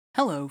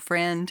Hello,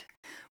 friend.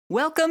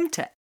 Welcome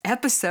to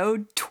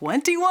episode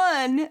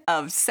 21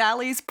 of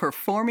Sally's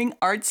Performing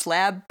Arts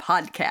Lab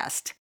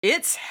podcast.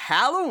 It's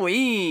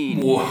Halloween!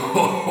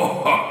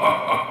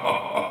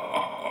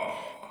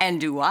 And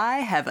do I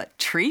have a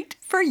treat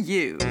for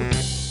you?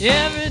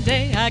 Every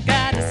day I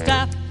gotta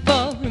stop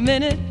for a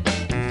minute,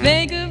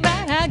 think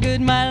about how good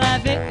my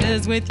life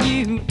is with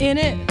you in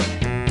it.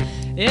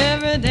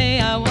 Every day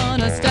I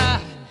wanna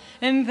stop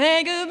and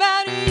think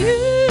about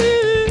you.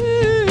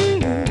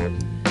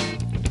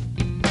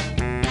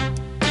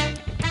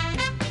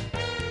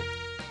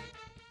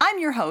 I'm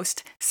your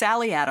host,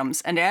 Sally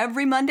Adams, and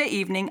every Monday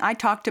evening I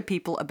talk to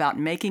people about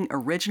making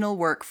original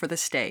work for the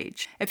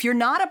stage. If you're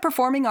not a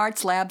Performing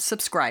Arts Lab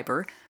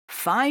subscriber,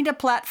 find a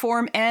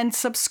platform and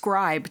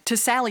subscribe to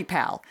Sally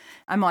Pal.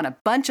 I'm on a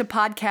bunch of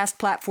podcast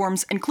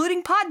platforms,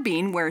 including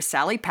Podbean, where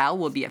Sally Pal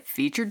will be a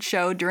featured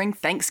show during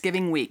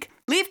Thanksgiving week.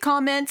 Leave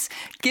comments,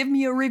 give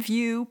me a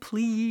review,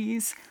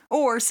 please,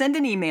 or send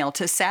an email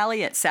to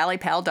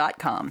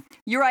sally@sallypal.com.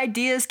 Your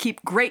ideas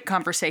keep great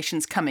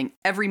conversations coming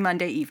every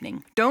Monday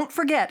evening. Don't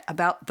forget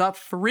about the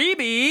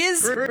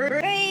freebies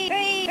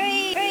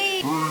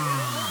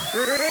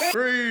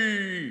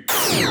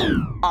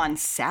on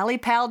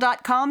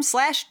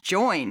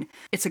sallypal.com/join.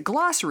 It's a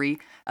glossary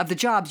of the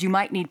jobs you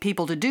might need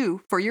people to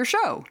do for your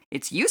show.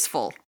 It's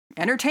useful,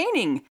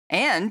 entertaining,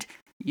 and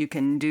you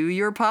can do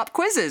your pop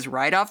quizzes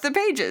right off the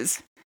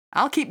pages.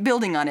 I'll keep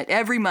building on it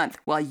every month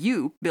while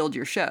you build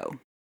your show.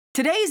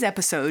 Today's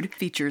episode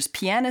features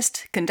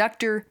pianist,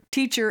 conductor,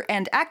 teacher,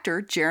 and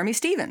actor Jeremy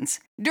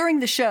Stevens.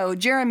 During the show,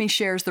 Jeremy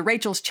shares the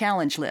Rachel's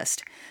Challenge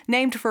list.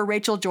 Named for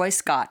Rachel Joy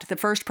Scott, the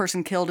first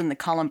person killed in the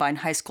Columbine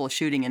High School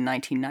shooting in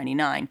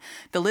 1999,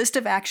 the list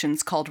of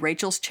actions called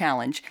Rachel's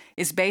Challenge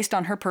is based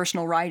on her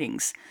personal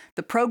writings.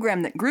 The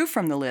program that grew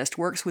from the list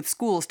works with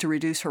schools to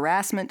reduce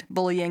harassment,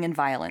 bullying, and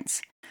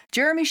violence.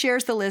 Jeremy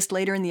shares the list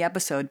later in the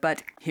episode,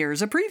 but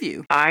here's a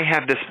preview. I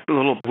have this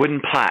little wooden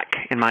plaque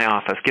in my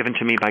office given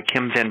to me by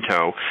Kim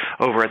Vento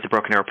over at the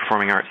Broken Arrow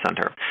Performing Arts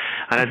Center.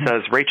 And it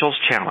says, Rachel's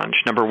Challenge.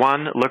 Number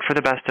 1, look for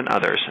the best in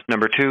others.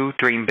 Number 2,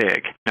 dream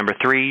big. Number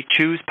 3,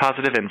 choose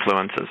positive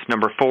influences.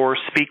 Number 4,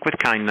 speak with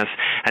kindness.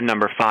 And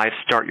number 5,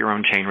 start your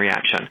own chain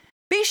reaction.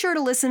 Be sure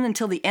to listen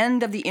until the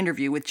end of the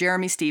interview with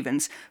Jeremy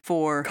Stevens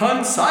for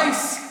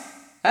concise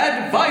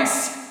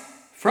advice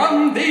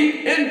from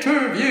the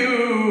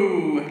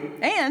interview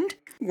and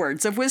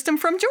words of wisdom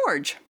from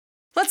George.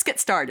 Let's get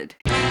started.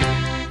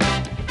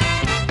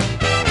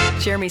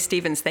 Jeremy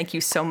Stevens, thank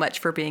you so much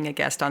for being a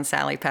guest on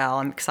Sally Pal.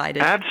 I'm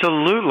excited.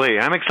 Absolutely.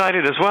 I'm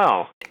excited as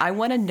well. I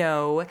want to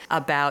know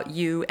about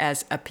you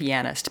as a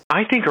pianist.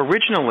 I think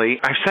originally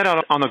I set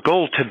out on the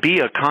goal to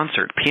be a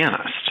concert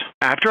pianist.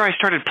 After I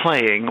started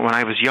playing when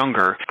I was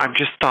younger, I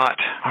just thought,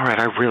 all right,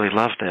 I really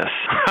love this.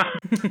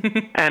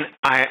 And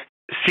I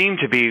seem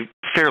to be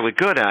fairly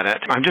good at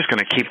it. I'm just going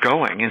to keep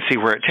going and see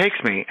where it takes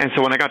me. And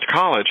so when I got to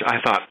college, I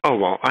thought, oh,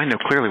 well, I know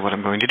clearly what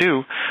I'm going to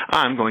do.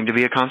 I'm going to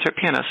be a concert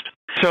pianist.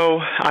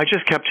 So I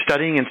just kept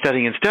studying and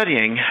studying and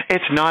studying.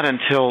 It's not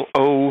until,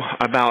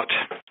 about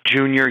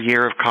junior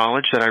year of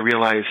college that I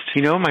realized,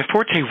 my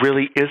forte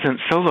really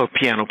isn't solo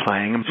piano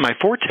playing. My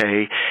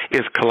forte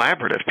is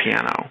collaborative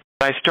piano.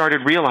 I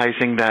started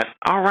realizing that,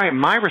 all right,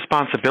 my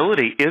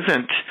responsibility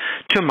isn't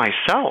to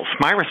myself.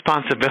 My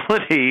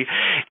responsibility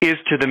is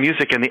to the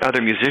music and the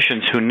other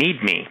musicians who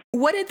need me.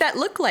 What did that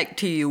look like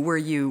to you? Were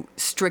you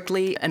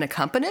strictly an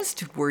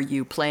accompanist? Were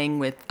you playing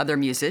with other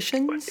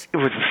musicians? It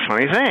was a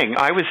funny thing.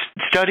 I was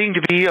studying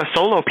to be a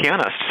solo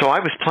pianist, so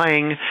I was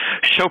playing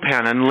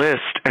Chopin and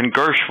Liszt and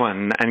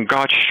Gershwin and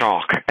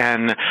Gottschalk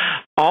and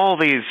all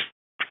these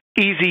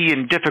easy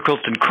and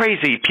difficult and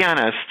crazy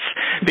pianists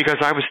because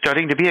I was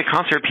studying to be a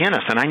concert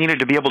pianist and I needed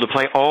to be able to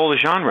play all the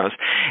genres.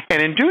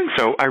 And in doing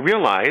so, I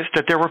realized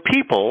that there were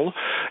people,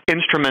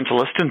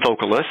 instrumentalists and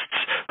vocalists,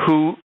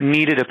 who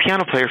needed a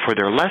piano player for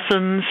their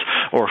lessons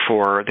or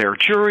for their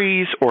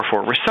juries or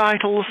for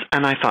recitals.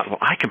 And I thought, well,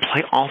 I can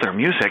play all their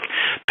music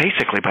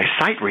basically by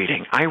sight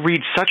reading. I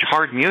read such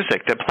hard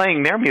music that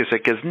playing their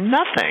music is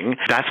nothing.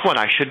 That's what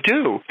I should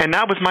do. And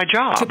that was my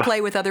job. To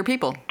play with other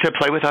people. To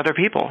play with other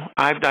people.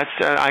 I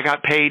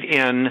got paid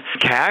in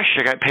cash.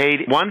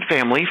 One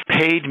family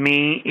paid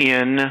me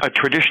in a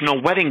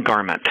traditional wedding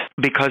garment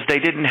because they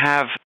didn't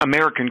have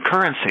American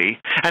currency.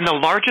 And the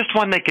largest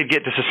one they could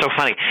get, this is so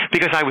funny,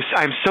 because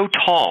I'm so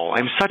tall.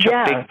 I'm such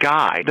a big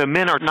guy. The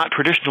men are not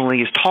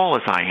traditionally as tall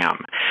as I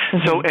am.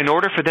 Mm-hmm. So in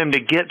order for them to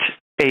get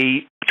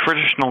a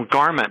traditional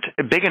garment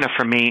big enough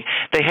for me,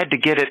 they had to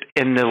get it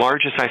in the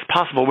largest size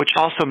possible, which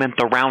also meant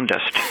the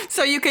roundest.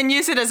 So you can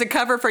use it as a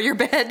cover for your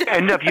bed.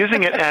 End up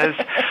using it as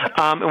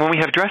when we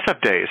have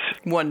dress-up days.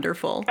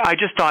 Wonderful. I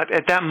just thought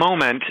at that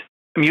moment,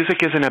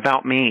 music isn't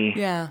about me.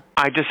 Yeah.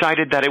 I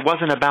decided that it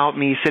wasn't about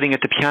me sitting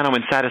at the piano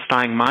and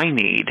satisfying my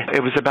need.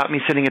 It was about me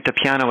sitting at the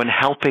piano and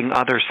helping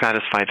others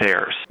satisfy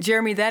theirs.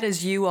 Jeremy, that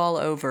is you all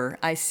over.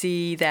 I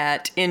see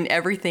that in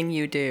everything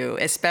you do,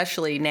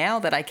 especially now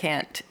that I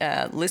can't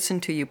listen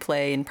to you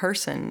play in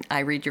person. I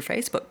read your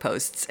Facebook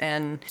posts,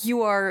 and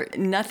you are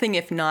nothing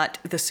if not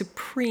the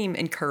supreme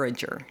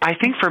encourager. I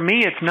think for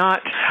me, it's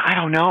not, I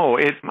don't know.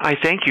 I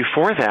thank you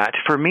for that.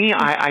 For me,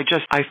 I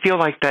feel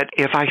like that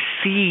if I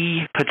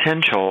see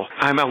potential,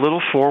 I'm a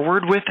little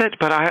forward with it,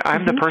 but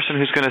I'm the person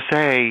who's going to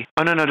say,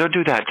 oh, no, don't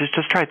do that.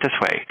 Just try it this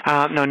way.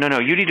 No,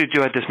 you need to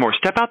do it this more.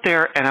 Step out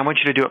there, and I want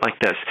you to do it like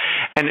this.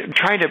 And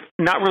trying to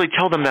not really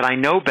tell them that I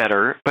know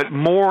better, but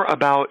more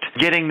about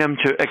getting them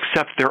to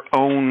accept their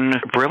own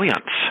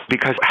brilliance.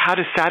 Because how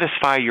to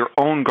satisfy your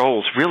own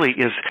goals really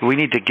is, we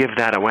need to give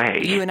that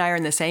away. You and I are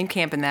in the same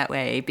camp in that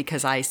way,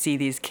 because I see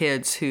these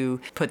kids who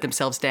put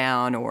themselves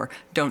down or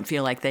don't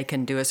feel like they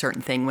can do a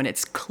certain thing when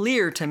it's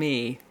clear to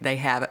me they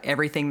have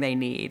everything they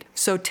need.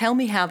 So tell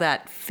me how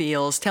that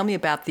feels. Tell me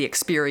about the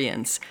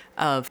experience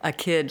of a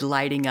kid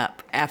lighting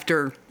up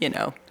after,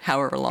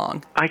 however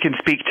long. I can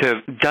speak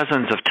to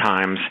dozens of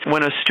times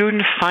when a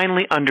student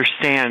finally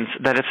understands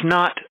that it's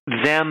not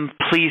them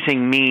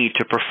pleasing me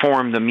to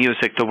perform the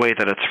music the way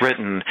that it's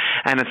written,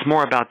 and it's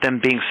more about them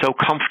being so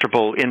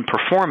comfortable in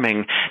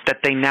performing that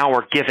they now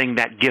are giving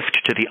that gift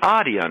to the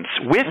audience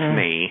with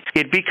me.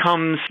 It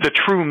becomes the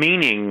true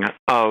meaning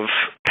of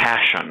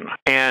passion.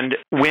 And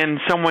when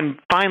someone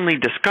finally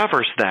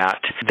discovers that,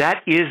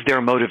 that is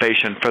their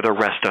motivation for the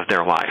rest of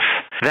their life.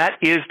 That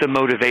is the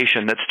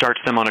motivation that starts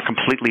them on a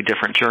completely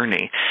different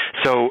journey.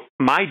 So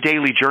my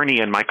daily journey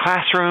in my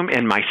classroom,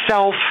 in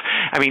myself,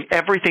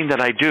 everything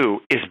that I do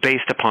is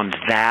based upon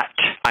that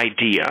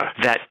idea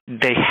that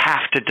they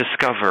have to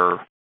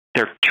discover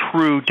their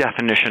true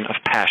definition of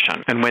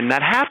passion. And when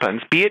that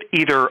happens, be it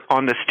either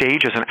on the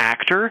stage as an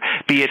actor,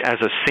 be it as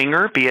a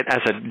singer, be it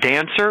as a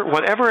dancer,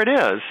 whatever it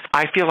is,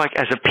 I feel like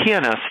as a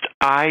pianist,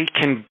 I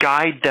can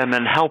guide them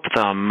and help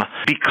them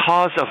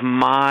because of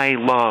my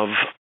love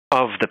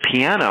of the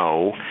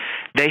piano.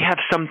 They have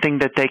something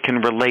that they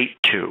can relate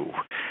to.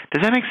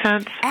 Does that make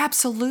sense?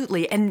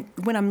 Absolutely. And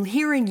when I'm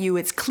hearing you,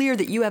 it's clear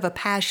that you have a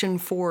passion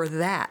for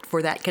that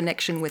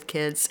connection with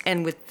kids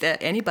and with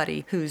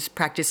anybody who's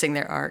practicing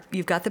their art.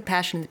 You've got the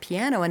passion in the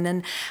piano. And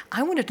then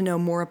I wanted to know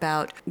more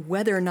about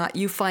whether or not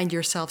you find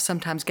yourself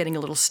sometimes getting a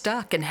little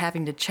stuck and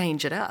having to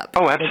change it up.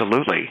 Oh,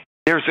 absolutely.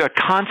 There's a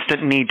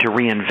constant need to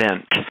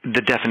reinvent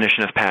the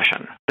definition of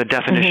passion, the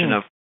definition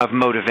of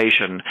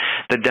motivation,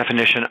 the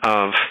definition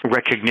of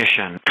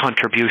recognition,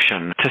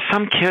 contribution. To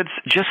some kids,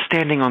 just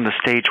standing on the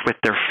stage with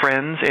their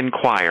friends in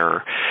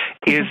choir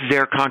is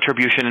their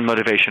contribution and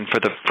motivation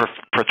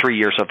for 3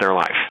 years of their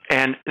life.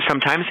 And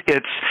sometimes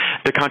it's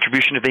the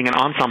contribution of being an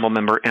ensemble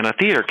member in a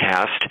theater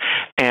cast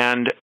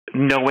and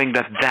knowing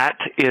that that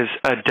is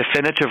a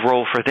definitive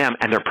role for them,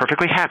 and they're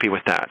perfectly happy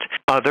with that.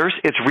 Others,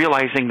 it's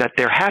realizing that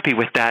they're happy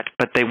with that,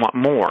 but they want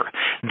more.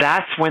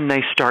 That's when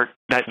they start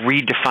that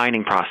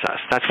redefining process.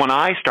 That's when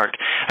I start.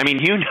 That me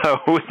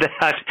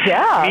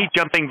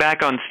jumping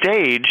back on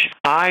stage,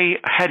 I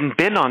hadn't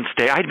been on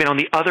stage. I'd been on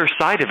the other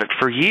side of it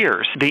for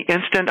years. The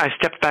instant I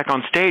stepped back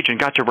on stage and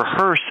got to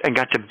rehearse and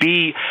got to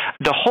be,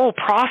 the whole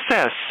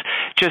process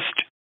just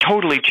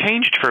totally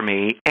changed for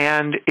me,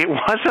 and it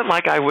wasn't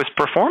like I was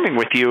performing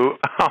with you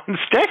on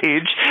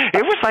stage.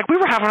 It was like we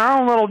were having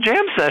our own little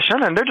jam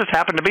session, and there just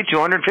happened to be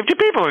 250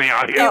 people in the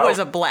audience. It was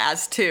a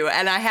blast too,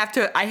 and I have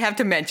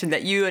to mention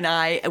that you and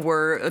I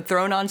were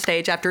thrown on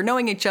stage after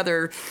knowing each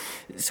other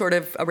sort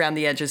of around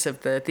the edges of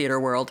the theater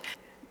world.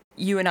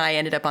 You and I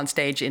ended up on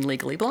stage in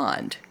Legally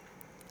Blonde,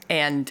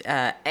 and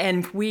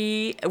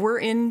we were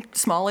in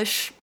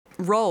smallish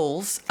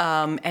roles,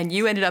 and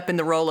you ended up in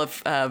the role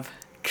of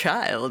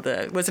Kyle,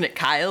 wasn't it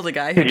Kyle, the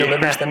guy who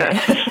delivers the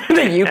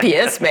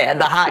UPS man,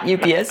 the hot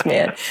UPS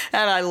man?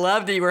 And I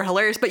loved that you were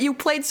hilarious. But you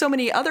played so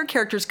many other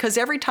characters because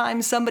every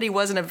time somebody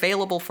wasn't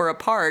available for a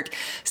part,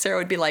 Sarah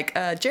would be like,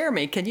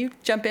 Jeremy, can you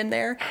jump in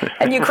there?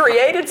 And you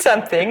created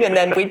something, and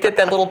then we did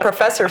that little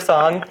professor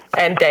song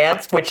and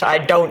dance, which I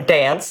don't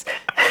dance.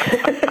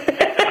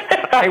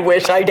 I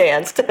wish I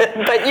danced,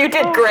 but you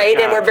did great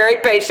and were very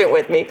patient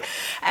with me.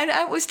 And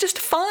it was just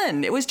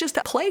fun. It was just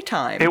a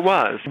playtime. It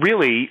was.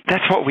 Really,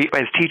 that's what we,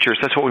 as teachers,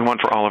 that's what we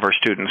want for all of our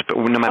students, but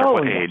no matter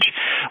what age.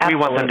 Absolutely.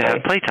 We want them to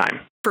have playtime.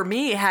 For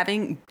me,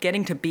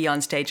 getting to be on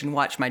stage and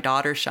watch my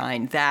daughter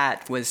shine,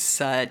 that was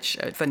such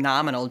a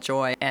phenomenal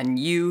joy. And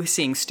you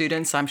seeing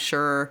students, I'm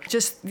sure,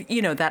 just,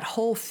 that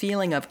whole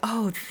feeling of,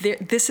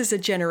 this is a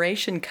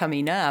generation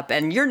coming up.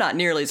 And you're not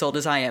nearly as old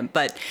as I am,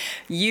 but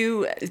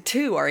you,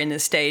 too, are in the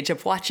stage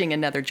of watching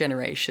another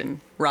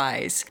generation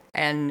rise.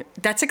 And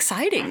that's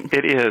exciting.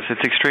 It is.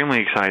 It's extremely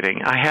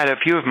exciting. I had a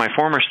few of my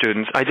former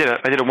students. I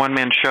did a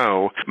one-man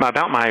show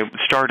about my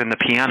start in the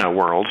piano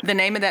world. The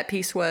name of that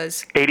piece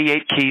was?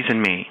 88 Keys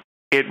and Me.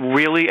 it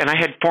really, and I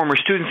had former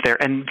students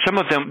there, and some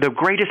of them, the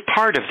greatest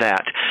part of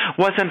that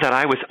wasn't that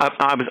I was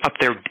up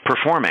there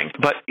performing,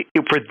 but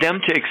for them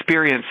to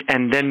experience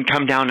and then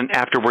come down and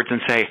afterwards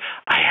and say,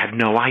 I had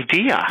no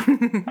idea,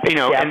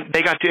 and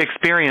they got to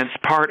experience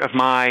part of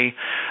my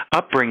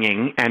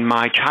upbringing and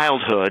my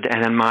childhood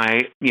and then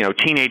my,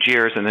 teenage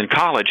years and then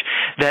college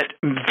that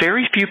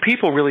very few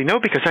people really know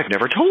because I've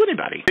never told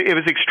anybody. It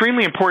was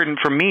extremely important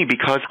for me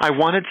because I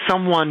wanted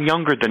someone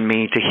younger than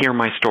me to hear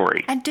my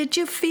story. And did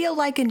you feel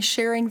like in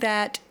sharing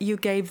that you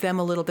gave them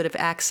a little bit of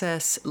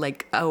access,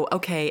 like, oh,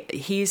 okay,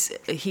 he's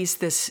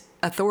this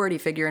authority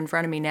figure in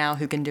front of me now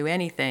who can do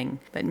anything,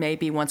 but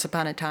maybe once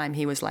upon a time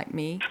he was like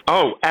me?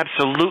 Oh,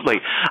 absolutely.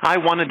 I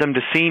wanted them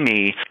to see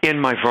me in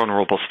my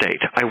vulnerable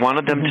state. I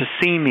wanted them to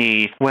see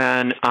me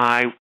when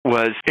I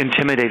was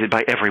intimidated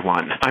by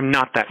everyone. I'm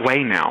not that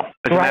way now.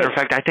 As a matter of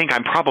fact, I think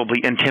I'm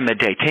probably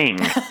intimidating.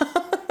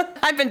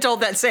 I've been told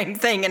that same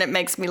thing, and it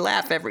makes me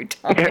laugh every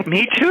time. Yeah,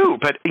 me too.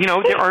 But,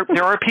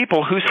 there are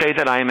people who say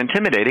that I am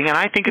intimidating, and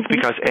I think it's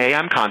because, A,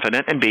 I'm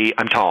confident, and B,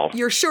 I'm tall.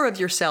 You're sure of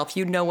yourself.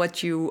 You know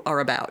what you are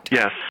about.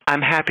 Yes,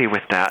 I'm happy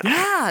with that.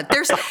 Yeah,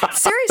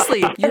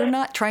 seriously, you're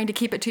not trying to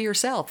keep it to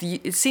yourself.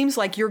 It seems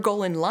like your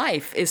goal in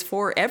life is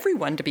for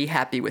everyone to be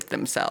happy with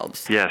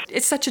themselves. Yes.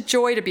 It's such a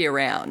joy to be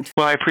around.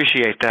 Well, I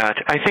appreciate that.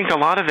 I think a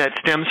lot of that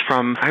stems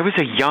from, I was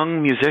a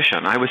young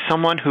musician. I was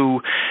someone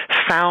who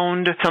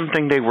found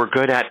something they were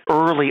good at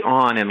early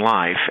on in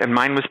life, and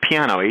mine was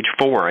piano. Age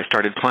 4, I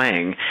started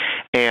playing,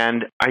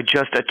 and I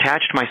just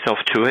attached myself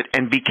to it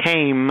and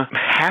became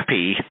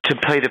happy to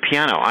play the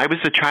piano. I was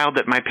the child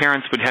that my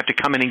parents would have to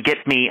come in and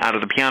get me out of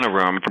the piano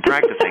room for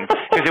practicing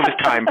because it was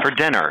time for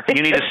dinner.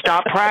 You need to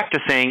stop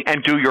practicing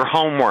and do your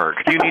homework.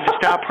 You need to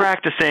stop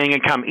practicing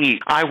and come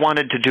eat. I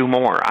wanted to do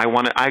more. I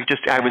was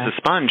a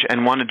sponge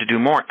and wanted to do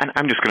more. And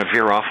I'm just going to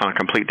veer off on a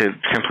completely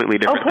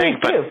different thing,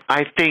 but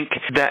I think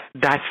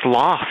that's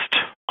lost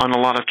on a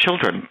lot of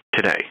children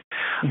today.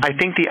 I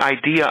think the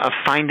idea of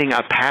finding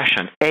a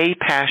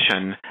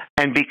passion,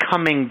 and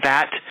becoming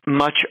that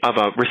much of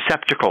a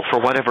receptacle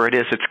for whatever it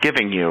is it's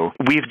giving you,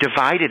 we've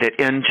divided it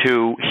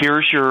into,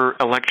 here's your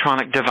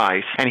electronic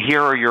device, and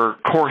here are your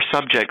core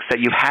subjects that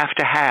you have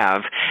to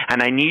have,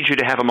 and I need you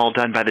to have them all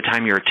done by the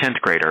time you're a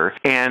 10th grader.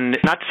 And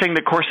not saying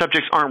that core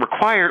subjects aren't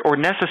required or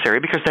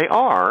necessary, because they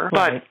are,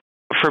 but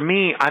for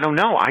me, I don't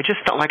know. I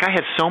just felt like I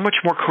had so much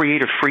more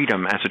creative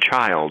freedom as a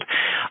child.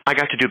 I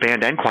got to do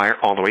band and choir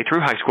all the way through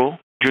high school,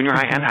 junior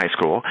high and high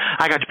school.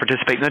 I got to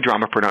participate in the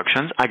drama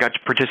productions. I got to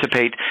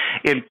participate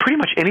in pretty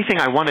much anything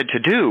I wanted to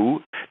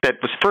do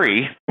that was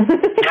free.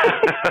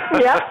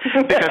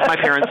 Because my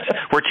parents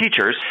were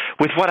teachers.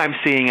 With what I'm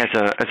seeing as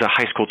a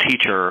high school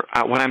teacher,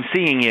 what I'm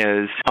seeing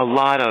is a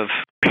lot of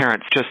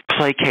parents just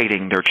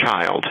placating their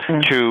child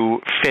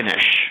to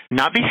finish.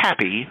 Not be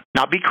happy,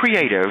 not be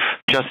creative,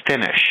 just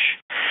finish.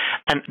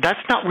 And that's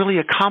not really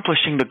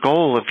accomplishing the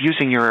goal of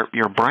using your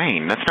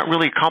brain. That's not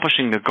really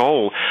accomplishing the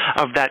goal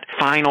of that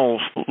final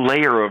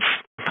layer of,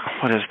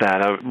 what is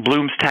that,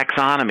 Bloom's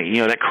taxonomy,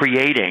 that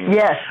creating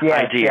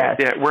idea.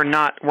 Yes. We're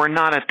not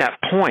at that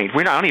point.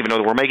 I don't even know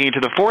that we're making it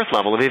to the 4th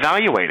level of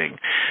evaluating.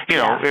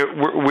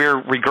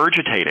 We're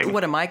regurgitating.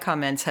 One of my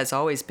comments has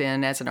always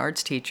been, as an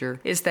arts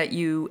teacher, is that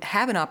you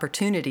have an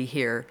opportunity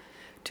here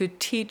to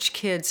teach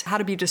kids how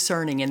to be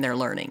discerning in their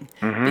learning.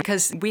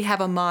 Because we have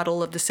a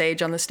model of the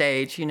sage on the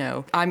stage,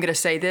 I'm going to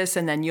say this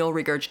and then you'll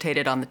regurgitate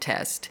it on the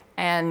test.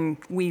 And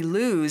we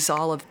lose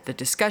all of the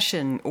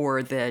discussion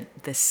or the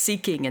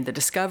seeking and the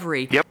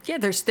discovery. Yep. Yeah,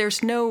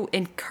 there's no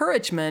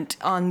encouragement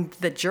on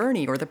the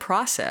journey or the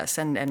process.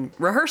 And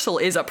rehearsal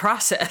is a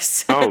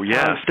process. Oh,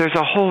 yes. There's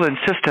a whole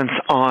insistence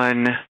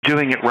on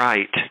doing it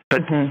right,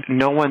 but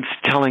no one's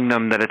telling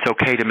them that it's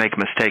okay to make a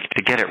mistake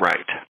to get it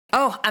right.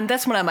 Oh, and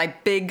that's one of my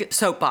big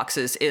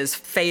soapboxes is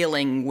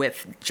failing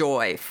with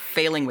joy,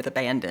 failing with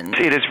abandon.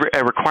 It is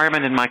a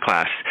requirement in my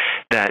class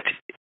that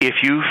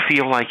if you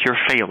feel like you're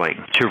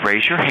failing, to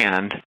raise your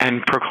hand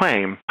and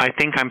proclaim, I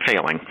think I'm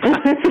failing.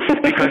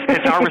 Because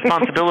it's our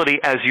responsibility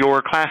as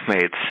your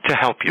classmates to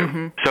help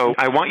you. So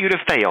I want you to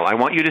fail. I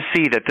want you to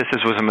see that this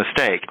was a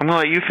mistake. I'm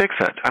going to let you fix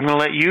it. I'm going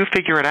to let you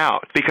figure it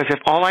out. Because if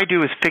all I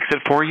do is fix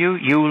it for you,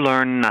 you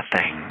learn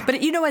nothing. But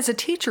as a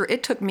teacher,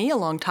 it took me a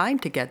long time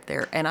to get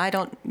there. And I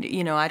don't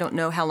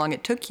know how long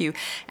it took you.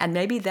 And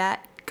maybe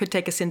that could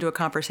take us into a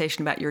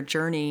conversation about your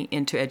journey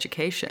into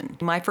education.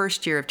 My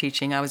first year of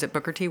teaching, I was at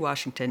Booker T.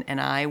 Washington, and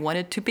I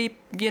wanted to be,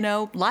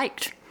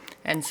 liked.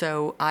 And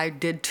so I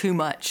did too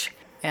much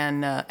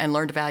and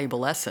learned a valuable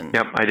lesson.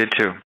 Yep, I did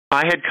too.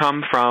 I had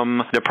come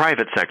from the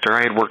private sector.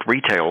 I had worked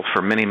retail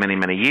for many, many,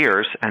 many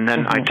years, and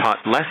then I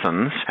taught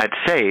lessons at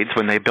Sades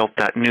when they built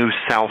that new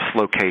South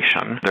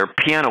location. Their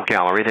piano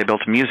gallery, they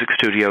built music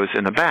studios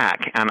in the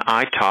back, and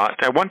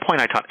at one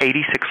point I taught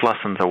 86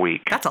 lessons a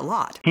week. That's a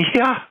lot.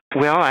 Yeah.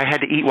 Well, I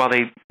had to eat while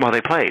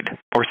they played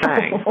or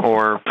sang,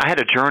 or I had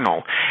a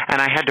journal,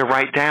 and I had to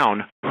write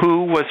down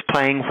who was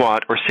playing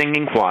what or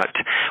singing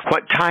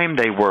what time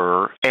they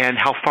were, and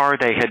how far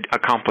they had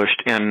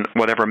accomplished in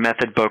whatever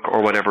method book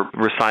or whatever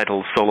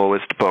recital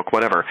soloist book,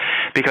 whatever,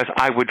 because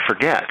I would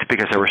forget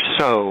because there were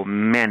so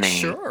many.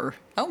 Sure.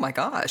 Oh, my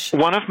gosh.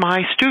 One of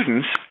my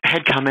students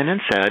had come in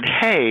and said,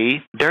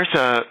 "Hey, there's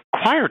a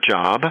choir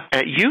job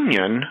at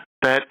Union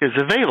that is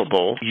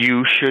available.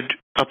 You should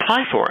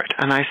apply for it."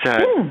 And I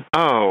said,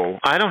 "Oh,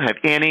 I don't have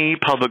any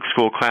public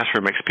school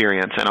classroom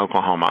experience in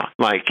Oklahoma.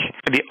 Like,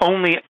 the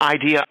only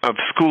idea of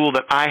school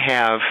that I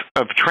have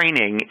of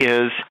training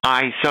is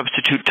I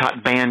substitute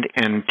taught band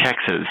in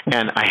Texas,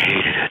 and I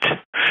hated it."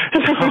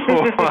 So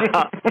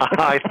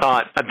I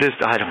thought,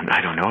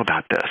 I don't know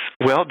about this.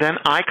 Well, then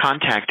I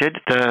contacted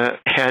the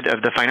head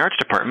of the Fine Arts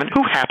Department,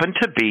 who happened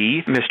to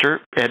be Mr.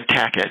 Ed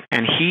Tackett,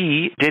 and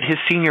he did his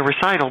senior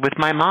recital with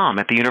my mom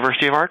at the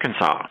University of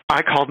Arkansas.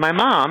 I called my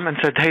mom and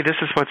said, "Hey, this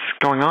is what's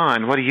going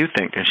on. What do you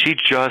think?" And she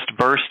just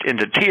burst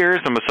into tears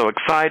and was so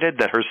excited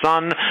that her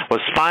son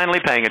was finally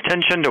paying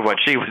attention to what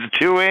she was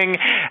doing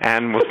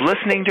and was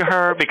listening to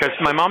her, because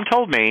my mom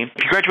told me,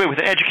 if you graduate with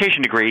an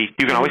education degree,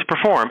 you can always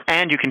perform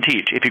and you can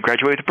teach. If you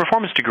graduate with a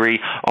performance degree,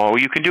 all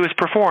you can do is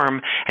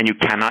perform and you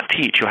cannot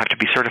teach. You'll have to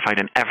be certified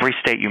in every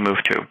state you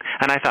move to.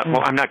 And I thought,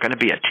 well, I'm not going to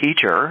be a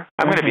teacher.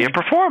 I'm going to be a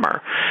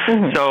performer.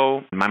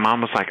 So my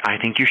mom was like, "I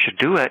think you should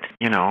do it.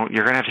 You know,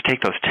 you're going to have to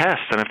take those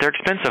tests, and if they're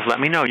expensive, let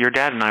me know. Your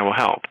dad and I will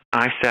help."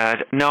 I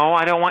said, "No,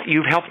 I don't want,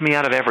 you've helped me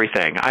out of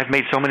everything. I've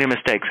made so many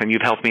mistakes and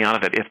you've helped me out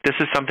of it. If this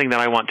is something that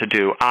I want to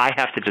do, I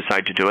have to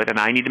decide to do it, and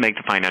I need to make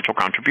the financial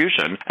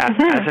contribution. As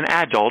an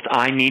adult,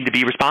 I need to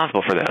be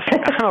responsible for this."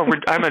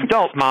 I'm an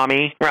adult,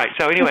 Mommy. Right.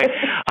 So anyway,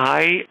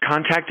 I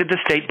contacted the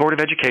State Board of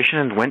Education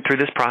and went through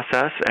this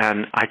process,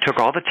 and I took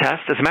all the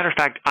tests. As a matter of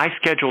fact, I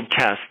scheduled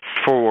tests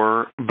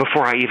before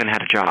I even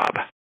had a job,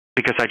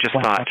 because I just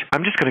thought,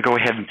 I'm just going to go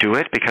ahead and do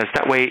it, because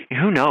that way,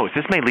 who knows,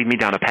 this may lead me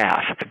down a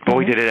path.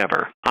 Boy, did it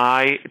ever.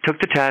 I took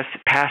the test,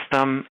 passed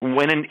them,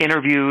 went and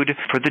interviewed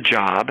for the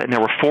job, and there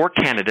were 4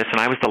 candidates,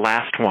 and I was the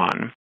last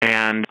one.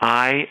 And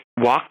I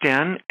walked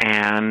in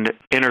and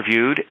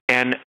interviewed,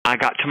 and I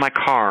got to my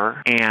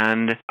car,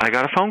 and I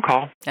got a phone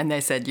call. And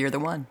they said, "You're the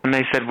one." And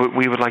they said,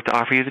 "We would like to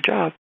offer you the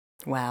job."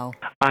 Wow.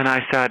 And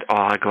I said, "Oh,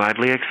 I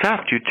gladly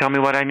accept. You tell me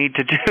what I need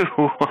to do.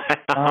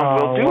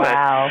 We'll do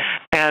it."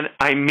 And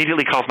I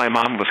immediately called my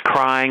mom, was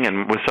crying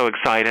and was so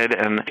excited.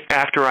 And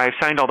after I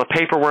signed all the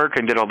paperwork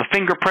and did all the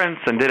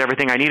fingerprints and did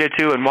everything I needed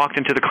to and walked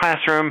into the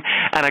classroom,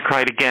 and I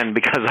cried again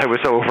because I was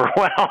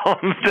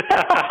overwhelmed.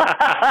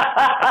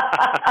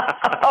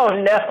 Oh,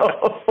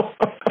 no.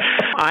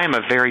 I am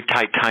a very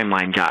tight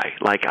timeline guy.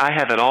 Like, I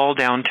have it all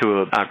down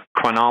to a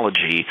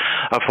chronology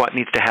of what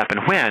needs to happen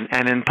when.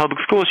 And in public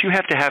schools, you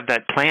have to have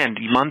that planned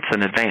months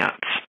in advance.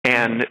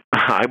 And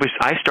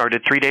I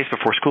started 3 days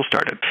before school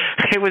started.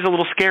 It was a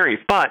little scary,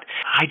 but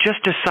I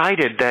just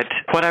decided that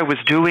what I was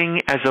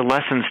doing as a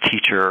lessons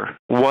teacher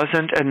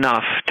wasn't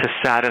enough to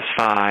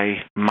satisfy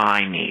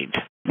my need.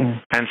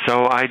 And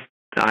so I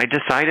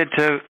decided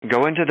to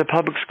go into the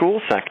public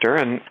school sector,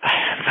 and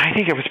I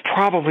think it was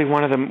probably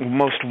one of the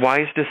most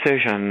wise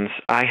decisions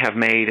I have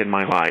made in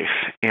my life.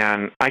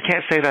 And I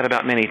can't say that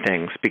about many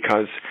things,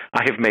 because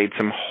I have made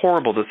some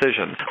horrible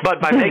decisions.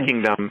 But by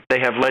making them, they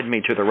have led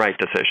me to the right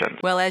decisions.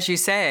 Well, as you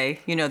say,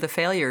 the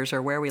failures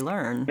are where we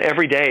learn.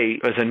 Every day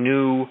is a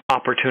new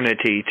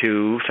opportunity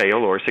to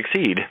fail or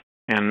succeed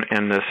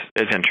in this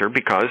adventure,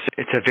 because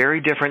it's a very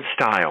different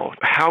style.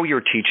 How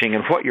you're teaching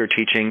and what you're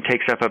teaching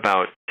takes up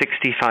about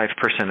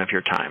 65% of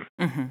your time.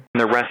 And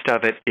the rest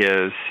of it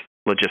is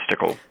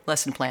logistical.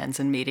 Lesson plans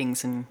and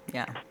meetings and,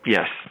 yeah.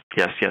 Yes.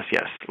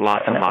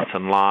 Lots and lots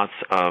and lots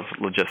of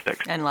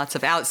logistics. And lots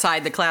of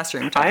outside the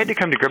classroom time. I had to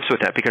come to grips with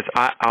that, because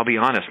I'll be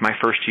honest, my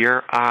first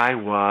year, I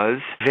was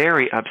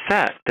very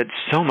upset that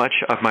so much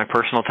of my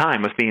personal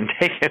time was being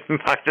taken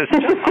by this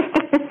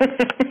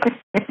job.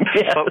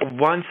 But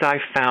once I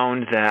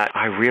found that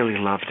I really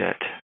loved it,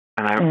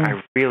 and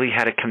I really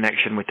had a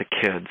connection with the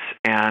kids,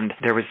 and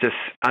there was this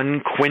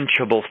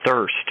unquenchable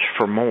thirst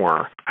for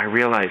more, I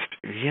realized,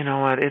 you know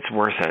what, it's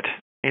worth it.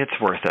 It's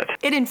worth it.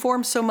 It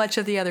informs so much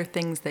of the other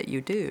things that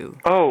you do.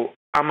 Oh,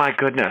 my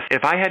goodness.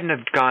 If I hadn't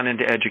have gone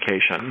into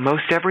education,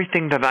 most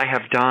everything that I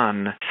have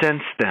done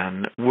since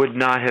then would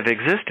not have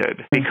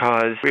existed,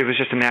 because it was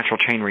just a natural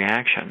chain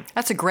reaction.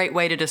 That's a great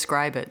way to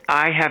describe it.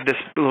 I have this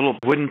little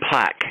wooden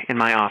plaque in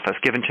my office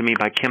given to me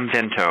by Kim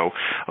Vento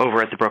over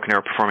at the Broken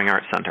Arrow Performing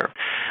Arts Center.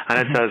 And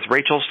it says,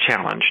 Rachel's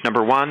Challenge.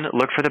 Number 1,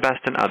 look for the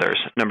best in others.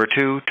 Number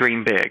 2,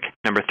 dream big.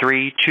 Number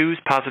 3, choose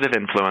positive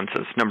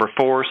influences. Number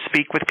 4,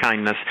 speak with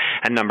kindness.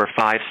 And number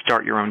 5,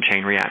 start your own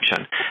chain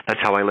reaction.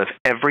 That's how I live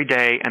every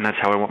day, and that's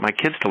how I want my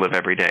kids to live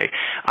every day.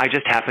 I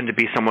just happen to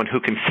be someone who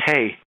can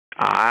say,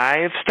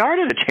 I've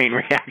started a chain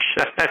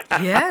reaction.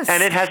 Yes.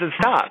 And it hasn't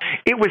stopped.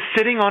 It was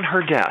sitting on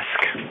her desk.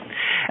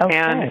 Okay.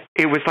 And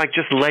it was like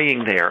just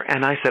laying there.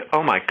 And I said,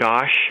 oh my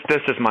gosh,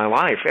 this is my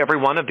life. Every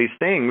one of these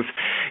things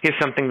is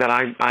something that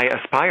I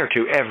aspire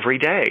to every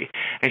day.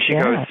 And she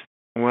goes,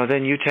 well,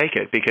 then you take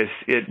it because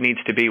it needs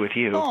to be with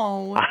you.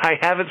 Oh. I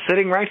have it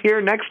sitting right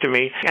here next to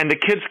me, and the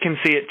kids can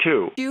see it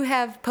too. You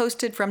have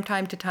posted from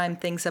time to time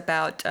things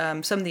about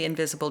some of the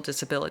invisible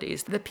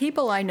disabilities. The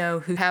people I know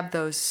who have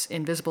those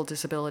invisible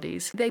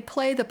disabilities, they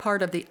play the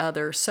part of the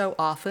other so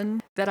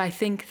often that I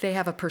think they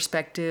have a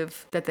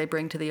perspective that they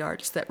bring to the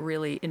arts that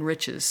really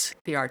enriches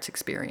the arts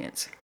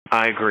experience.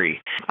 I agree.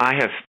 I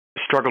have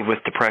struggled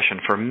with depression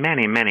for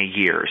many, many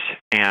years,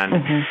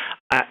 and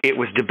it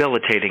was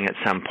debilitating at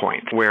some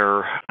point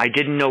where I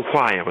didn't know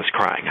why I was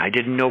crying. I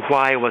didn't know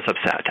why I was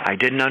upset. I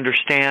didn't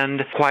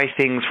understand why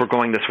things were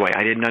going this way.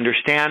 I didn't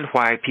understand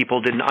why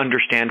people didn't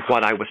understand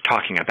what I was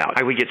talking about.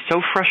 I would get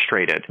so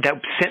frustrated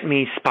that sent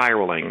me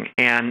spiraling,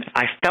 and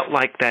I felt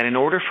like that in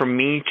order for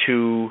me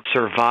to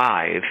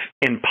survive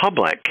in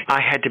public,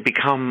 I had to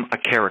become a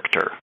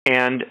character,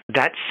 and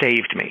that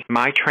saved me.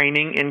 My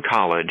training in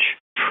college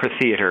for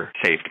theater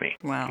saved me.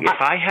 Wow. If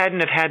I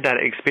hadn't have had that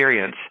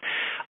experience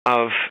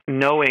of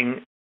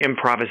knowing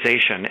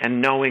improvisation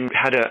and knowing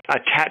how to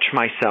attach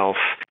myself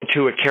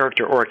to a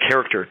character or a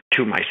character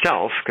to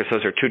myself, because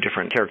those are two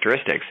different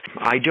characteristics,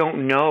 I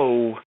don't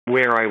know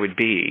where I would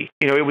be.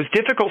 You know, it was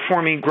difficult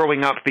for me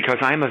growing up because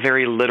I'm a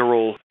very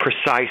literal,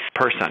 precise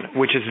person,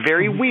 which is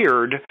very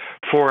weird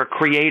for a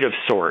creative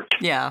sort.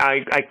 Yeah.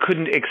 I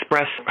couldn't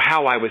express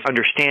how I was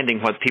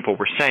understanding what people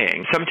were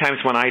saying. Sometimes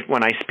when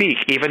I speak,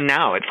 even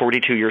now at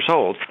 42 years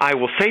old, I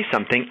will say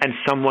something and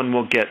someone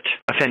will get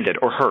offended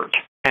or hurt.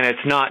 And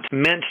it's not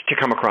meant to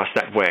come across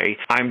that way.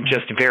 I'm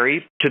just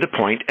very to the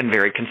point and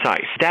very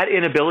concise. That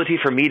inability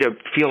for me to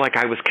feel like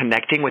I was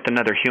connecting with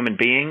another human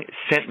being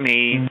sent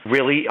me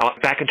really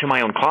back into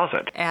my own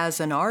closet. As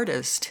an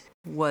artist,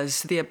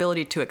 was the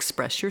ability to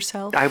express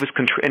yourself? I was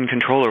in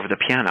control over the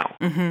piano.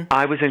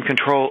 I was in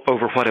control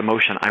over what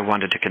emotion I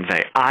wanted to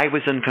convey. I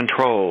was in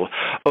control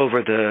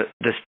over the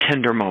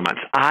tender moments.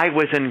 I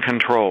was in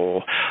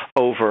control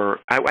over...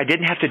 I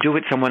didn't have to do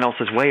it someone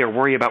else's way or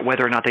worry about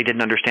whether or not they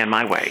didn't understand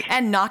my way.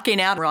 And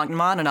knocking out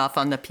Rachmaninoff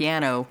on the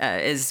piano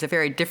is a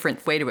very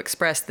different way to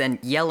express than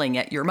yelling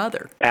at your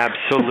mother.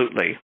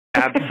 Absolutely.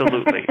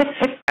 Absolutely.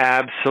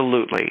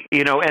 Absolutely.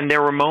 You know, and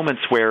there were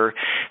moments where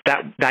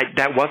that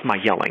was my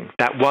yelling.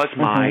 That was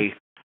my,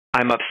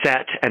 I'm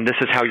upset, and this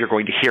is how you're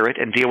going to hear it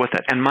and deal with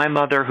it. And my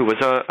mother, who was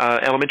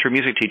a elementary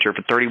music teacher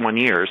for 31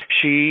 years,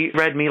 she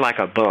read me like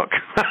a book.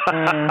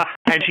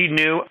 And she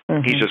knew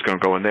he's just going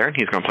to go in there and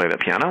he's going to play that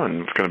piano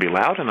and it's going to be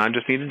loud and I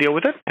just need to deal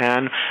with it.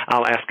 And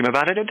I'll ask him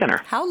about it at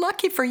dinner. How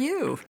lucky for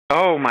you.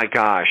 Oh my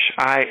gosh.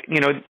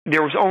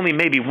 There was only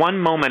maybe one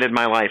moment in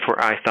my life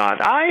where I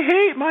thought, I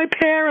hate my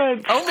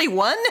parents. Only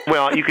one?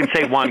 Well, you can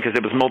say one because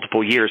it was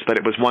multiple years, but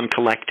it was one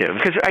collective.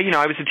 Because,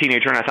 I was a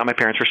teenager and I thought my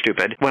parents were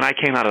stupid. When I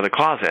came out of the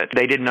closet,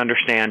 they didn't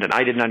understand and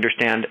I didn't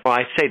understand. Well,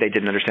 I say they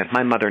didn't understand.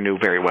 My mother knew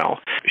very well.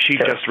 She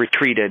just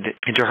retreated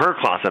into her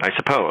closet, I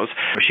suppose.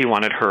 She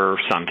wanted her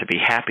son to be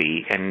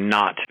happy and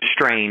not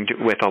strained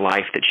with a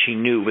life that she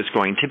knew was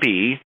going to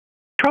be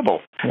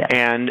trouble. Yeah.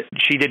 And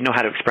she didn't know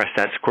how to express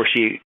that. Of course,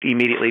 she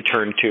immediately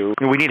turned to,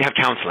 we need to have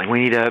counseling. We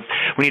need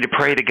to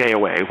pray the gay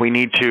away. We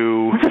need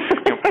to,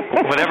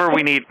 whatever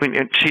we need.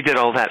 She did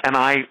all that. And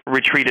I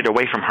retreated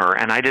away from her.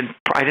 And I didn't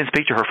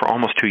speak to her for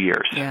almost 2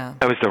 years. Yeah.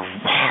 That was the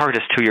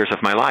hardest 2 years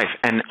of my life.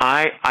 And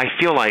I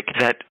feel like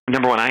that,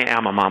 number one, I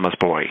am a mama's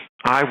boy.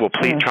 I will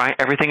try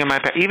everything in my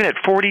power. Even at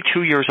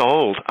 42 years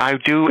old, I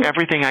do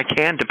everything I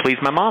can to please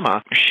my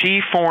mama.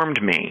 She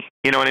formed me.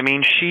 You know what I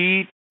mean?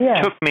 She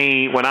took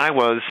me when I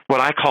was what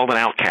I called an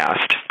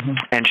outcast,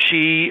 and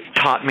she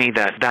taught me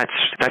that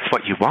that's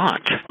what you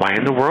want. Why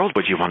in the world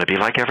would you want to be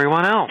like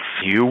everyone else?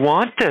 You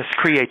want this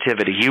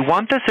creativity. You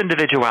want this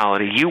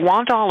individuality. You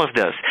want all of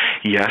this.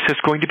 Yes, it's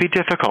going to be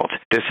difficult.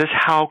 This is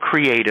how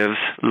creatives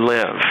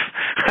live.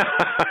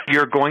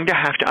 You're going to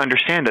have to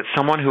understand that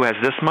someone who has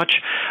this much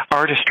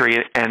artistry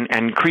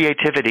and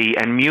creativity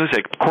and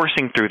music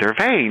coursing through their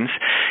veins,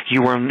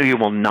 you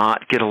will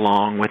not get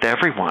along with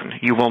everyone.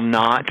 You will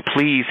not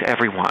please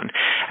everyone.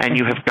 And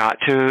you have got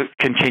to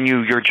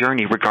continue your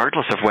journey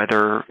regardless of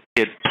whether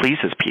it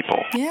pleases people.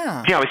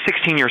 Yeah. I was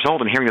 16 years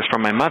old and hearing this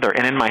from my mother,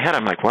 and in my head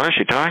I'm like, what is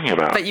she talking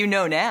about? But you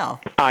know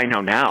now. I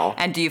know now.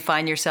 And do you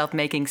find yourself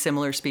making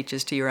similar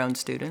speeches to your own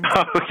students?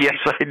 Oh, yes,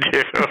 I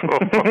do.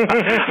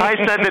 I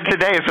said that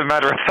today, as a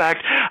matter of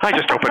fact. I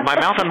just opened my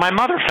mouth and my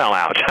mother fell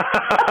out.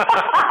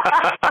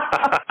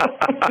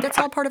 That's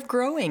all part of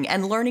growing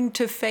and learning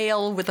to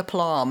fail with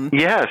aplomb.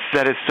 Yes,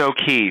 that is so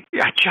key.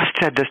 I just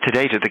said this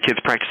today to the kids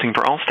practicing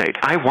for Allstate.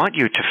 I want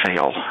you to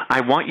fail.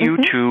 I want you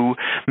to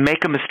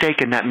make a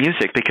mistake in that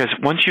music, because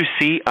once you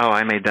see,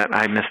 I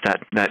missed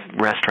that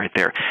rest right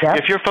there. Yep.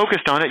 If you're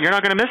focused on it, you're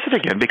not going to miss it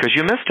again because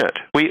you missed it.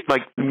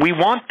 We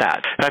want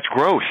that. That's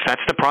growth.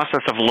 That's the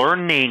process of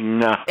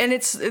learning. And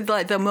it's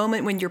like the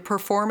moment when you're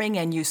performing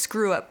and you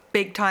screw up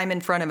big time in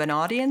front of an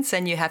audience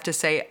and you have to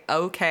say,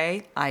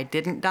 okay, I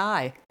didn't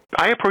die.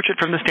 I approach it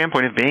from the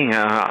standpoint of being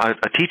a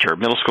teacher,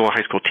 middle school or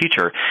high school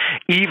teacher,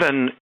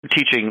 even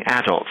teaching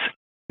adults.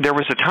 There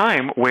was a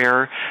time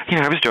where,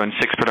 I was doing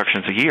 6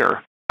 productions a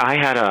year. I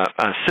had a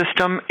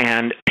system,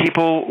 and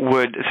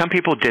some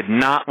people did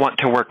not want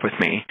to work with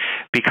me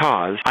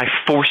because I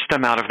forced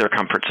them out of their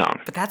comfort zone.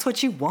 But that's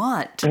what you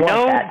want.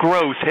 No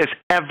growth is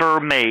ever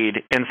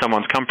made in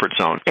someone's comfort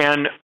zone.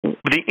 And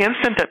the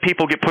instant that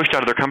people get pushed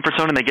out of their comfort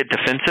zone and they get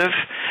defensive,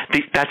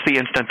 that's the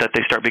instant that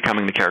they start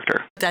becoming the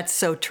character. That's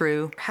so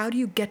true. How do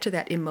you get to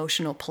that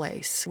emotional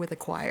place with a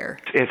choir?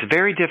 It's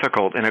very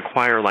difficult in a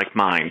choir like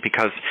mine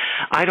because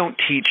I don't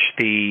teach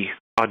the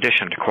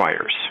auditioned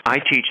choirs. I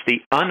teach the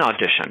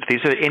unauditioned. These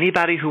are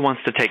anybody who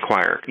wants to take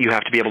choir. You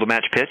have to be able to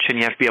match pitch, and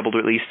you have to be able to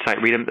at least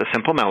sight read a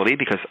simple melody,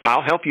 because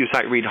I'll help you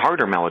sight read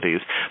harder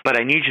melodies, but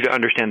I need you to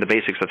understand the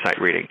basics of sight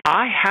reading.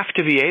 I have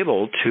to be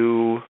able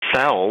to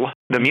sell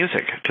the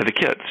music to the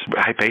kids.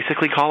 I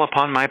basically call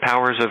upon my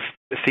powers of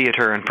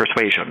theater and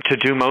persuasion to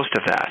do most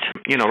of that.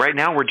 Right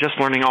now we're just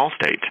learning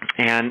Allstate,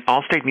 and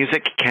Allstate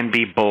music can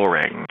be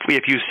boring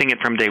if you sing it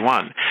from day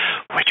one,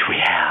 which we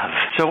have.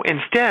 So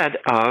instead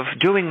of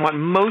doing what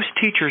most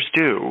teachers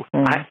do,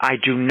 I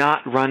do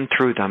not run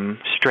through them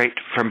straight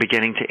from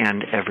beginning to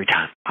end every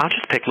time. I'll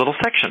just pick little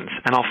sections,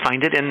 and I'll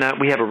find it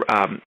we have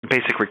a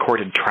basic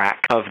recorded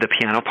track of the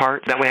piano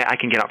part. That way I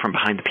can get out from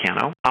behind the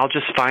piano. I'll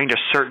just find a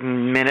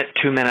certain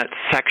 2-minute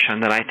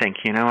section that I think,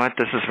 you know what,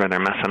 this is where they're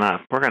messing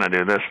up. We're going to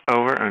do this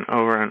over and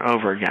over and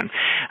over again.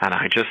 And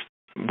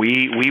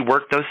we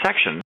work those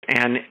sections.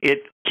 And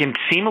it can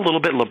seem a little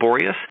bit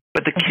laborious,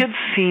 but the kids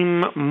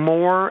seem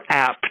more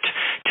apt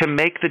to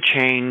make the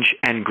change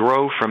and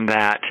grow from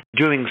that,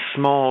 doing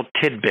small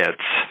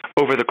tidbits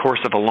over the course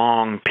of a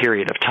long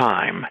period of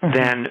time,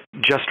 than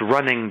just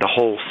running the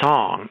whole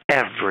song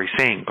every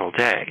single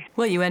day.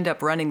 Well, you end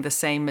up running the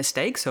same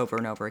mistakes over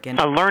and over again.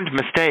 A learned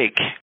mistake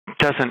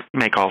doesn't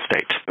make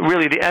Allstate.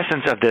 Really, the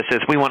essence of this is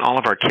we want all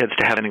of our kids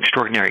to have an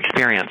extraordinary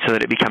experience so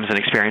that it becomes an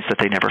experience that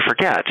they never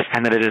forget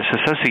and that it is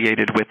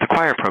associated with the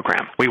choir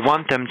program. We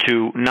want them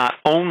to not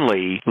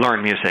only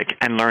learn music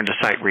and learn to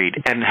sight read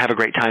and have a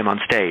great time on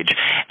stage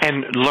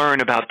and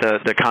learn about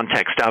the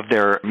context of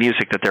their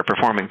music that they're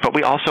performing, but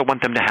we also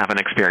want them to have an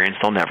experience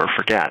they'll never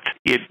forget.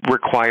 It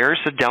requires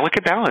a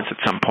delicate balance at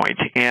some point.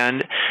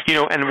 And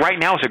right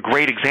now is a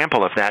great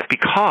example of that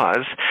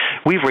because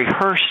we've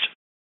rehearsed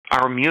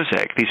our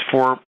music, these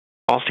 4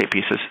 Allstate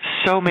pieces,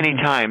 so many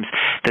times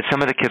that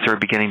some of the kids are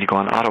beginning to go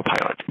on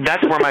autopilot.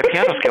 That's where my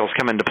piano skills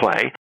come into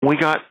play. We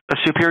got a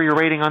superior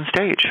rating on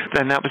stage,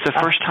 and that was the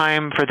first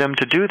time for them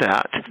to do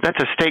that. That's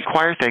a state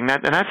choir thing,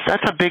 and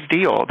that's a big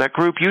deal. That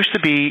group used to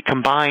be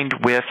combined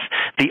with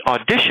the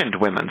auditioned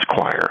women's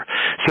choir,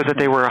 so that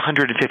they were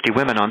 150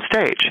 women on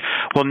stage.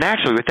 Well,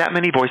 naturally, with that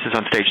many voices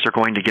on stage, they're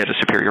going to get a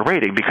superior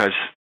rating because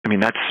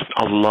that's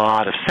a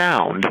lot of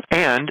sound.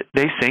 And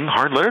they sing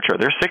hard literature.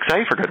 They're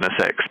 6A, for goodness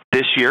sakes.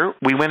 This year,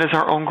 we went as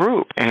our own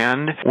group.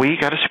 And we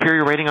got a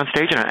superior rating on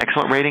stage and an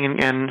excellent rating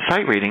in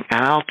sight reading.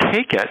 And I'll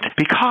take it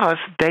because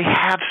they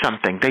have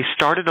something. They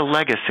started a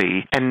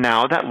legacy, and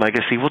now that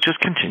legacy will just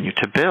continue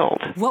to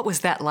build. What was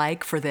that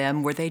like for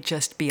them? Were they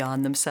just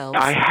beyond themselves?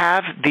 I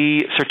have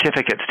the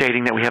certificate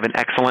stating that we have an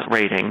excellent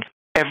rating.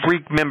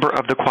 Every member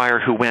of the choir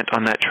who went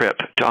on that trip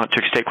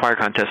to state choir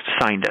contest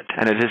signed it,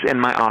 and it is in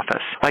my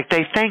office.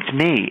 They thanked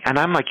me, and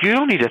I'm like, you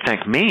don't need to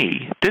thank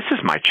me. This is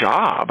my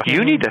job.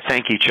 You need to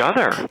thank each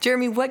other.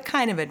 Jeremy, what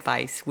kind of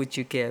advice would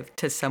you give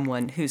to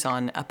someone who's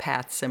on a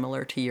path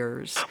similar to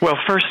yours? Well,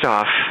 first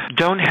off,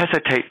 don't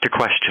hesitate to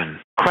question.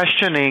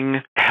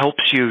 Questioning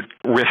helps you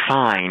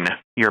refine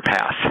your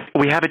path.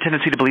 We have a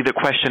tendency to believe that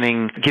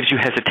questioning gives you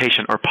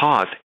hesitation or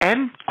pause,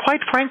 and quite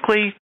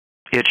frankly,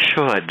 it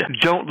should.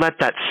 Don't let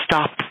that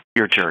stop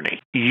your journey.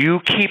 You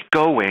keep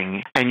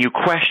going, and you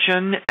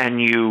question,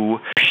 and you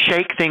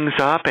shake things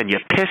up, and you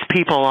piss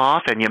people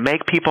off, and you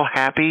make people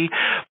happy,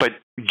 but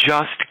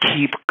just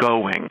keep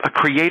going. A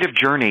creative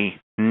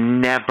journey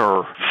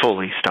never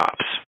fully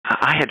stops.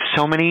 I had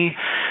so many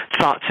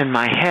thoughts in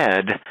my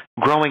head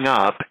growing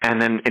up,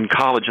 and then in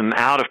college and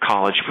out of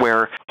college,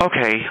 where,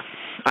 okay,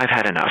 I've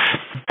had enough.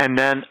 And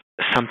then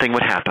something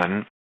would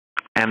happen,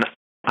 and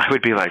I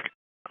would be like,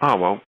 oh,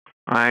 well,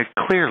 I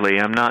clearly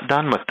am not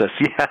done with this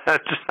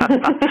yet.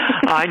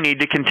 I need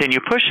to continue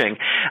pushing.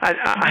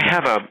 I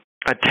have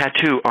a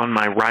tattoo on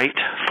my right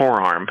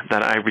forearm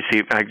that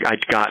I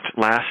got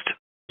last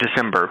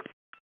December.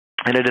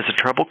 And it is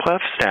a treble clef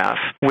staff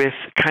with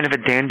kind of a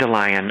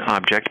dandelion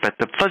object, but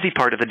the fuzzy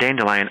part of the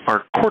dandelion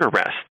are quarter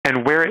rests.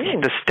 And where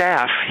the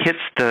staff hits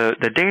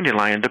the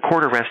dandelion, the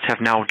quarter rests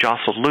have now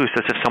jostled loose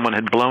as if someone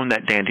had blown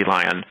that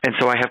dandelion. And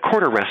so I have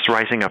quarter rests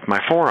rising up my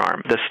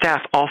forearm. The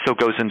staff also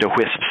goes into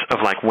wisps of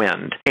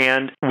wind.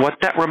 And what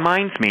that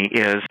reminds me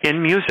is,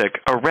 in music,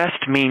 a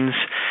rest means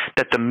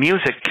that the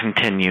music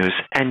continues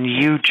and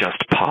you just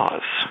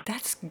pause.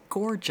 That's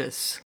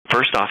gorgeous.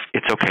 First off,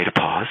 it's okay to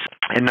pause.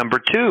 And number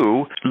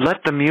 2,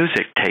 let the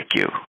music take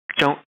you.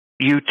 Don't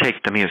you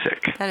take the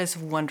music. That is a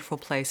wonderful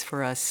place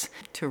for us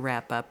to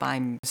wrap up.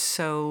 I'm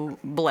so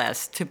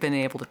blessed to have been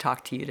able to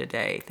talk to you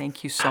today.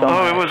 Thank you so much.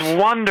 Oh, it was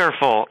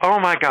wonderful. Oh,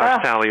 my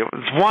gosh, Sally, it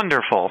was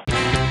wonderful.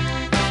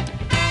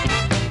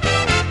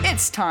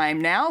 It's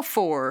time now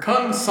for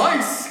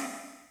Concise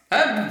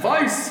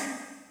Advice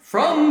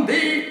from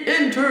the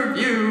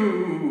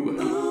interview.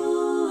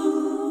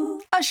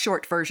 A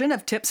short version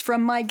of tips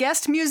from my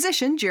guest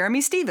musician,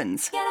 Jeremy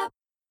Stevens. Get up,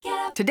 get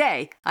up.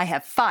 Today, I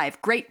have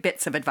 5 great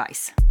bits of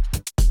advice.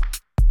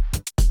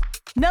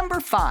 Number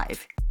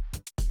 5,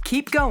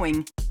 keep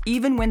going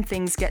even when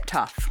things get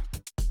tough.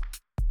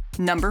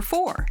 Number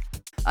 4,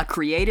 a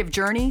creative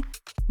journey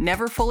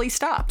never fully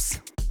stops.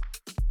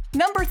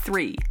 Number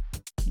 3,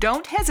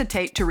 don't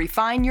hesitate to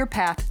refine your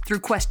path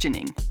through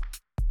questioning.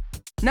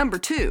 Number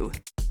 2,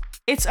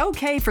 it's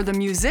okay for the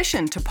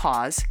musician to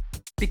pause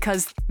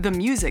because the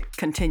music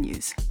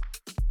continues.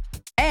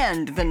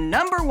 And the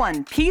number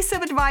 1 piece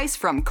of advice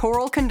from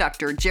choral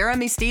conductor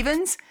Jeremy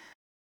Stevens,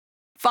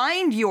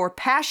 find your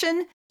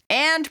passion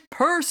and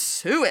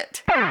pursue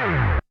it.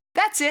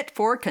 That's it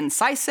for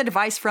concise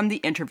advice from the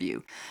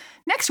interview.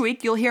 Next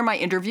week, you'll hear my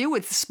interview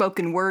with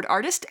spoken word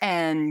artist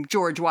and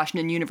George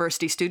Washington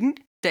University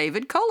student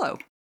David Colo.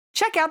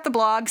 Check out the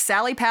blog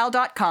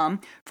sallypal.com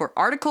for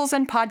articles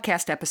and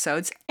podcast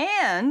episodes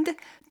and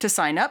to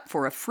sign up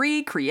for a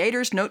free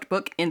Creator's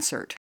Notebook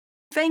insert.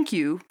 Thank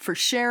you for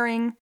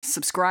sharing,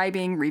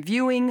 subscribing,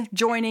 reviewing,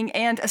 joining,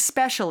 and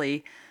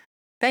especially,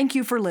 thank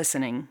you for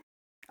listening.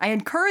 I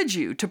encourage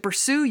you to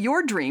pursue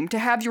your dream to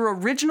have your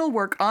original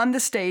work on the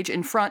stage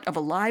in front of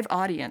a live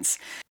audience.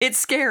 It's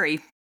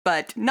scary,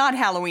 but not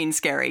Halloween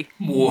scary.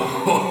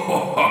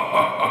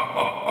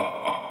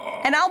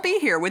 And I'll be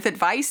here with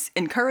advice,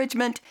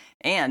 encouragement,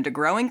 and a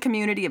growing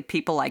community of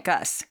people like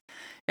us.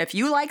 If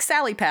you like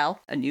Sally Pal,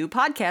 a new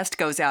podcast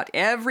goes out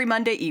every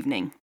Monday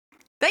evening.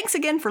 Thanks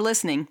again for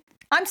listening.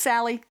 I'm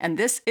Sally, and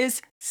this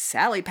is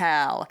Sally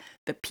Pal.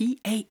 The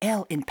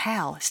P-A-L in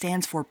PAL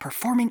stands for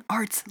Performing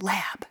Arts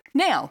Lab.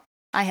 Now,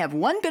 I have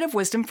one bit of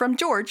wisdom from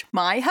George,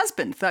 my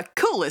husband, the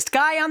coolest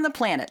guy on the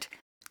planet.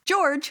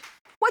 George,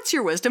 what's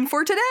your wisdom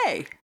for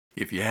today?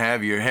 If you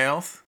have your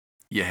health,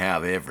 you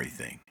have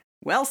everything.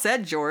 Well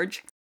said,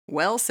 George.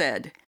 Well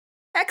said.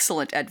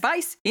 Excellent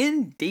advice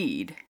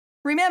indeed.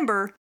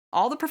 Remember,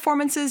 all the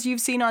performances you've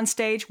seen on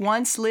stage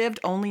once lived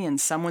only in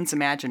someone's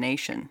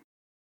imagination.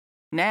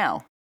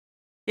 Now,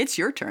 it's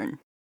your turn.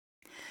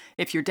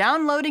 If you're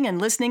downloading and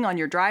listening on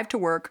your drive to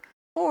work,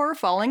 or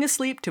falling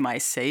asleep to my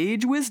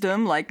sage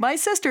wisdom like my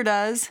sister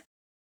does,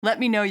 let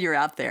me know you're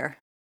out there.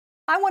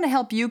 I want to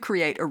help you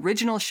create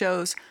original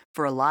shows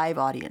for a live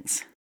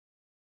audience.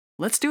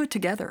 Let's do it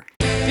together.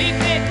 Be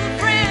faithful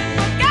friend,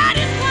 for God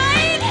is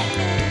kind,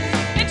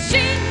 and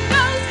she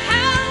knows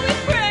how we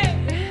pray.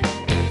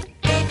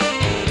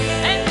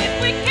 And if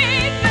we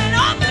keep an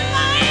open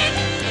mind,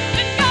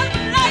 then God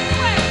will light the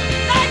way,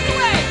 light the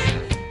way,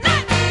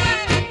 light the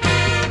way.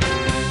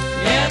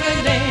 Every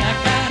day I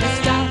gotta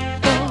stop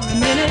for a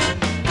minute,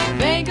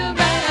 think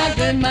about how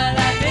good my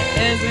life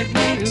is with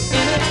you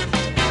in it.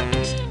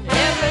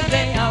 Every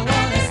day I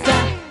wanna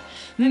stop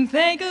and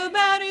think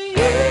about you.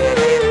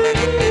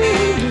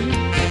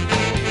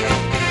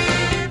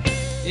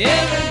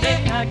 Every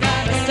day I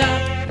gotta stop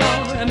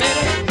for a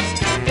minute,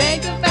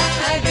 think about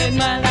how good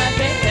my life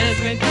is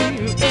with you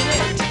in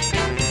it.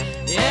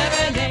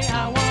 Every day I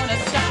wanna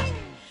stop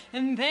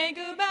and think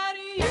about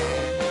you.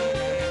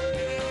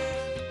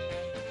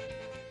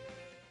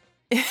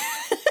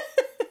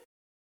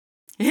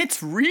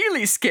 It's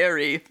really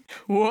scary.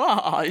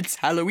 Wow, it's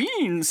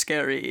Halloween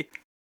scary.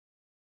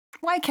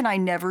 Why can I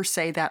never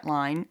say that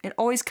line? It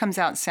always comes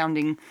out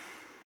sounding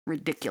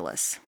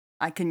ridiculous.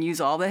 I can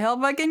use all the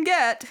help I can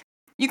get.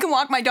 You can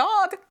walk my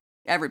dog.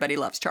 Everybody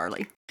loves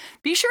Charlie.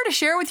 Be sure to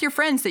share with your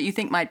friends that you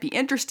think might be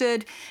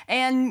interested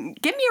and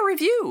give me a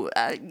review.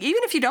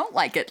 Even if you don't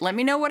like it, let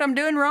me know what I'm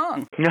doing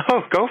wrong. No,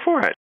 go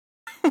for it.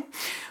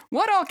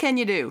 What all can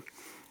you do?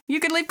 You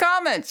can leave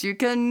comments. You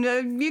can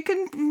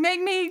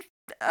make me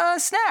a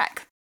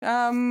snack.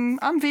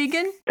 I'm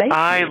vegan.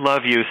 I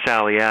love you,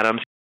 Sally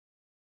Adams.